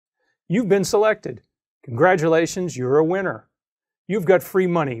You've been selected. Congratulations, you're a winner. You've got free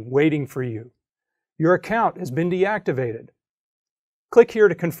money waiting for you. Your account has been deactivated. Click here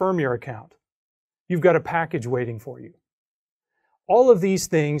to confirm your account. You've got a package waiting for you. All of these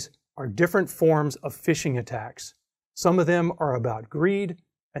things are different forms of phishing attacks. Some of them are about greed,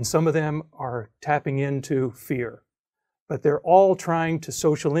 and some of them are tapping into fear. But they're all trying to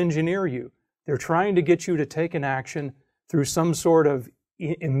social engineer you. They're trying to get you to take an action through some sort of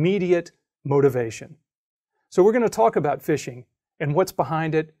immediate motivation. So we're going to talk about phishing and what's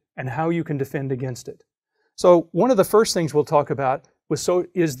behind it and how you can defend against it. So one of the first things we'll talk about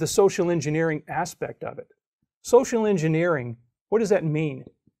is the social engineering aspect of it. Social engineering, what does that mean?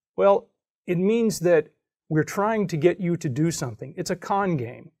 Well, it means that we're trying to get you to do something. It's a con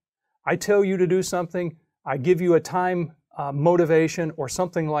game. I tell you to do something, I give you a time motivation or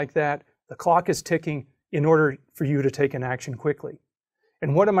something like that. The clock is ticking in order for you to take an action quickly.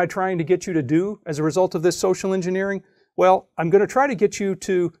 And what am I trying to get you to do as a result of this social engineering? Well, I'm going to try to get you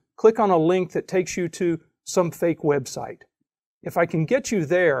to click on a link that takes you to some fake website. If I can get you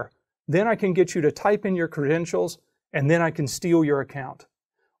there, then I can get you to type in your credentials, and then I can steal your account.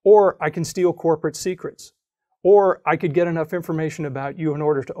 Or I can steal corporate secrets. Or I could get enough information about you in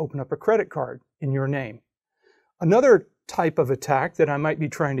order to open up a credit card in your name. Another type of attack that I might be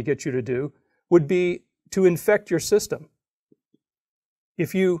trying to get you to do would be to infect your system.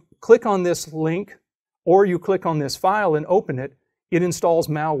 If you click on this link or you click on this file and open it, it installs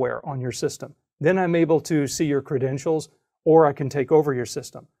malware on your system. Then I'm able to see your credentials, or I can take over your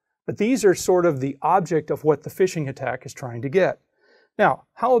system. But these are sort of the object of what the phishing attack is trying to get. Now,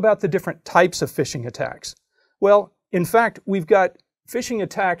 how about the different types of phishing attacks? Well, in fact, we've got phishing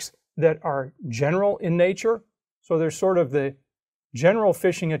attacks that are general in nature. So there's sort of the general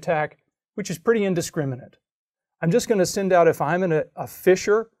phishing attack, which is pretty indiscriminate. I'm just going to send out, if I'm a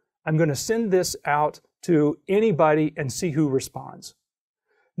phisher, I'm going to send this out to anybody and see who responds.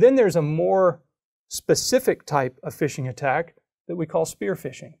 Then there's a more specific type of phishing attack that we call spear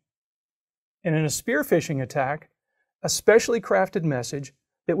phishing. And in a spear phishing attack, a specially crafted message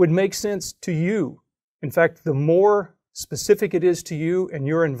that would make sense to you. In fact, the more specific it is to you and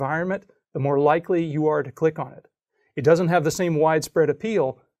your environment, the more likely you are to click on it. It doesn't have the same widespread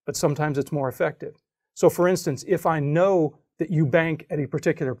appeal, but sometimes it's more effective. So for instance, if I know that you bank at a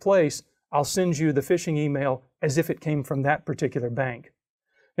particular place, I'll send you the phishing email as if it came from that particular bank.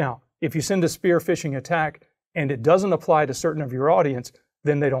 Now, if you send a spear phishing attack and it doesn't apply to certain of your audience,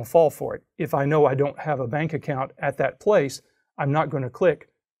 then they don't fall for it. If I know I don't have a bank account at that place, I'm not going to click,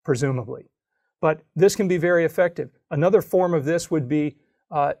 presumably. But this can be very effective. Another form of this would be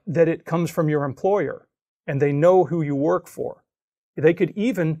that it comes from your employer and they know who you work for. They could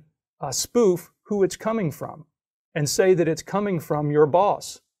even spoof who it's coming from and say that it's coming from your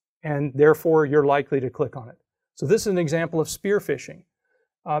boss, and therefore you're likely to click on it. So this is an example of spear phishing.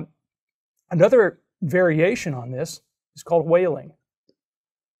 Another variation on this is called whaling.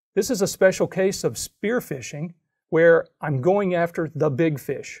 This is a special case of spear phishing where I'm going after the big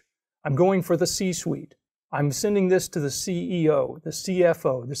fish. I'm going for the C-suite. I'm sending this to the CEO, the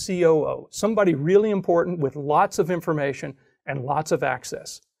CFO, the COO, somebody really important with lots of information and lots of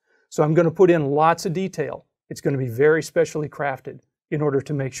access. So I'm going to put in lots of detail. It's going to be very specially crafted in order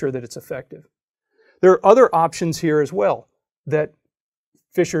to make sure that it's effective. There are other options here as well that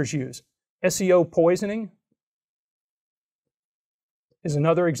phishers use. SEO poisoning is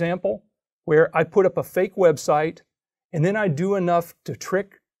another example where I put up a fake website and then I do enough to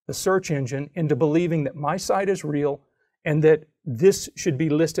trick the search engine into believing that my site is real and that this should be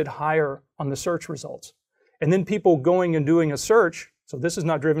listed higher on the search results. And then people going and doing a search, so this is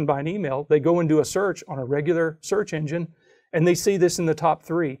not driven by an email, they go and do a search on a regular search engine and they see this in the top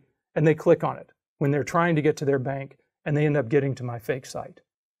 3 and they click on it when they're trying to get to their bank and they end up getting to my fake site.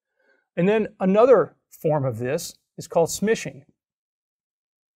 And then another form of this is called smishing.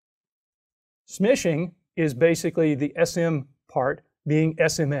 Smishing is basically the SM part being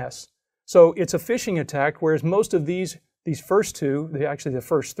SMS. So it's a phishing attack, whereas most of these first two, actually the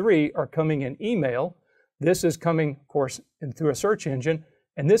first 3, are coming in email. This is coming, of course, through a search engine,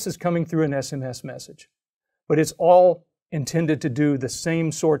 and this is coming through an SMS message. But it's all intended to do the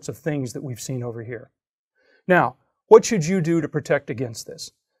same sorts of things that we've seen over here. Now, what should you do to protect against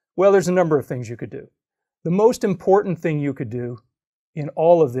this? Well, there's a number of things you could do. The most important thing you could do in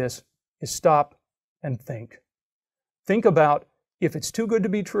all of this is stop and think. Think about if it's too good to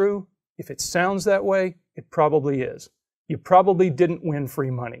be true, if it sounds that way, it probably is. You probably didn't win free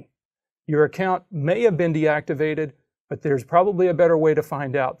money. Your account may have been deactivated, but there's probably a better way to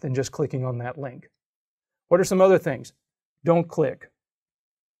find out than just clicking on that link. What are some other things? Don't click.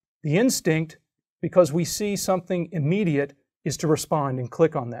 The instinct, because we see something immediate, is to respond and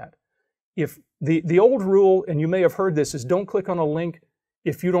click on that. If the old rule, and you may have heard this, is don't click on a link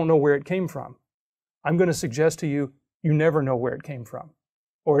if you don't know where it came from. I'm going to suggest to you, you never know where it came from.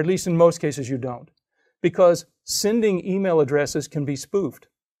 Or at least in most cases you don't. Because sending email addresses can be spoofed.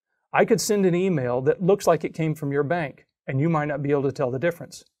 I could send an email that looks like it came from your bank, and you might not be able to tell the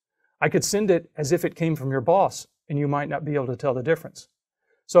difference. I could send it as if it came from your boss, and you might not be able to tell the difference.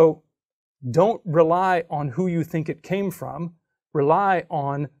 So don't rely on who you think it came from. Rely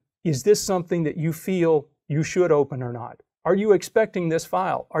on, is this something that you feel you should open or not? Are you expecting this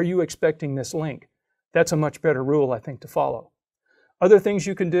file? Are you expecting this link? That's a much better rule, I think, to follow. Other things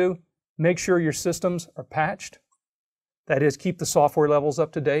you can do, make sure your systems are patched. That is, keep the software levels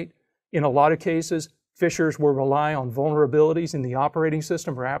up to date. In a lot of cases, phishers will rely on vulnerabilities in the operating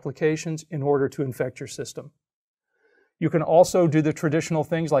system or applications in order to infect your system. You can also do the traditional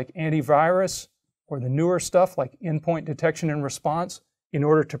things like antivirus or the newer stuff like endpoint detection and response in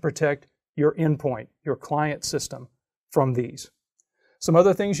order to protect your endpoint, your client system, from these. Some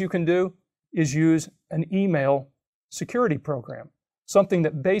other things you can do is use an email security program, something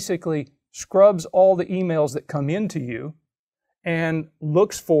that basically scrubs all the emails that come into you and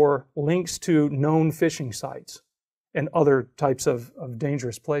looks for links to known phishing sites and other types of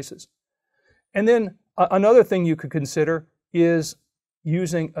dangerous places. And then another thing you could consider is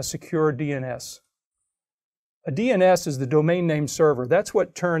using a secure DNS. A DNS is the domain name server. That's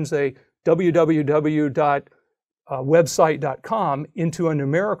what turns a www.website.com into a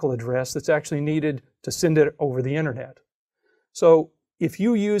numerical address that's actually needed to send it over the internet. So if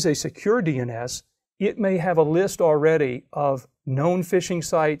you use a secure DNS, it may have a list already of known phishing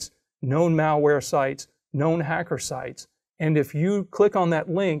sites, known malware sites, known hacker sites. And if you click on that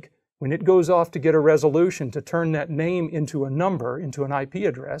link, when it goes off to get a resolution to turn that name into a number, into an IP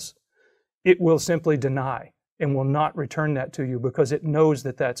address, it will simply deny and will not return that to you because it knows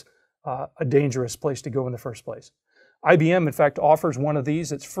that that's a dangerous place to go in the first place. IBM, in fact, offers one of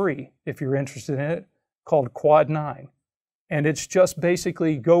these. It's free if you're interested in it, called Quad 9. And it's just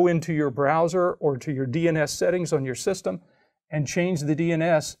basically go into your browser or to your DNS settings on your system and change the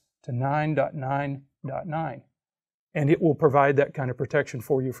DNS to 9.9.9. And it will provide that kind of protection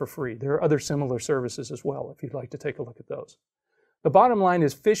for you for free. There are other similar services as well if you'd like to take a look at those. The bottom line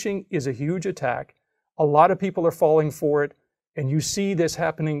is phishing is a huge attack. A lot of people are falling for it, and you see this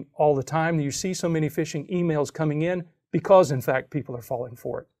happening all the time. You see so many phishing emails coming in because, in fact, people are falling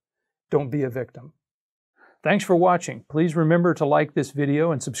for it. Don't be a victim. Thanks for watching. Please remember to like this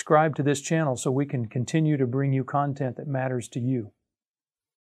video and subscribe to this channel so we can continue to bring you content that matters to you.